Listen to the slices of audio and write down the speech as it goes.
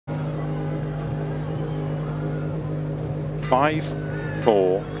5,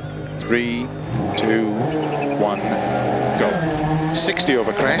 4, 3, 2, 1, go. 60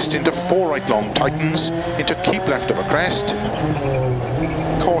 over crest, into 4 right long tightens, into keep left over crest.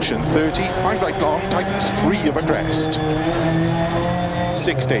 Caution 30, 5 right long tightens, 3 over crest.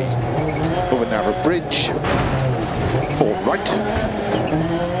 60 over narrow bridge, 4 right.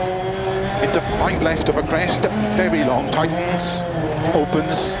 Into 5 left over crest, very long tightens,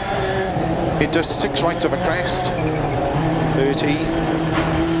 opens. Into 6 right over crest, 30.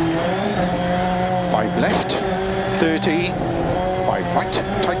 5 left, 30. 5 right,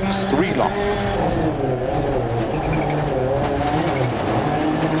 tightens, 3 long.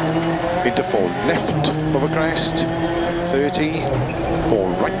 Into 4 left over crest, 30. 4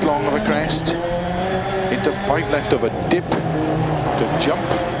 right long over crest. Into 5 left over dip, to jump.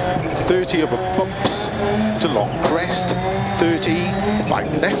 30 over bumps, to long crest. 30.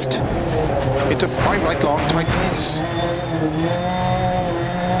 5 left. Into 5 right long tightens.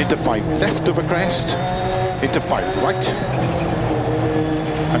 Into 5 left over crest. Into 5 right.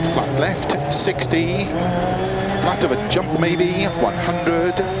 And flat left, 60. Flat of a jump maybe,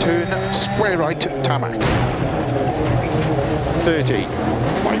 100. Turn, square right, tarmac. 30.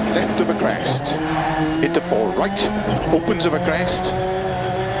 5 left of a crest. Into 4 right, opens of a crest.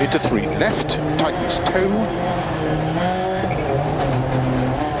 Into 3 left, tightens toe.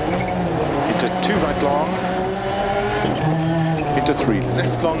 Into 2 right long. Into 3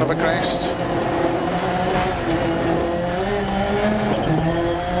 left long of a crest.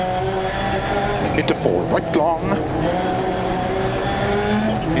 Into 4 right long.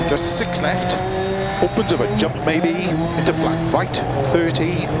 Into 6 left. Opens of a jump maybe, into flat right,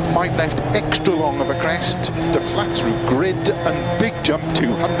 30, 5 left, extra long of a crest, to flat through grid, and big jump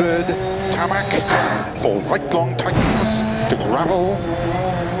 200, tarmac, 4 right long tightens, to gravel,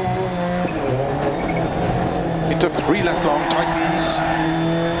 into 3 left long tightens,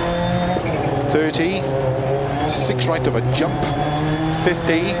 30, 6 right of a jump,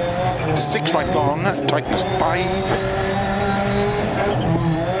 50, 6 right long, tightens 5,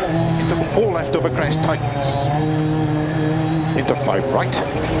 4 left over crest tightens. Into 5 right,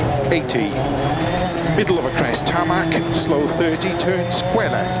 80. Middle of a crest tarmac, slow 30, turn square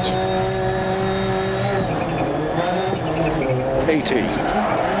left. 80.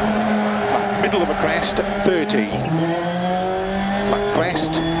 Flat middle of a crest, 30. Flat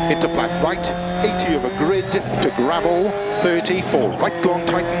crest, into flat right, 80 over grid, to gravel, 30, 4 right long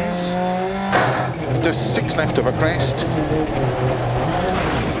tightens. Into 6 left of a crest.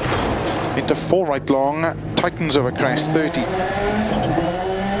 Into 4 right long, tightens over crest, 30.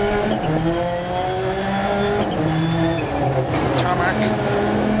 Tarmac,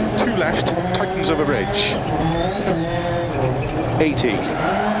 2 left, tightens over ridge. 80.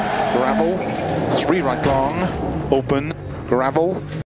 Gravel, 3 right long, open, gravel.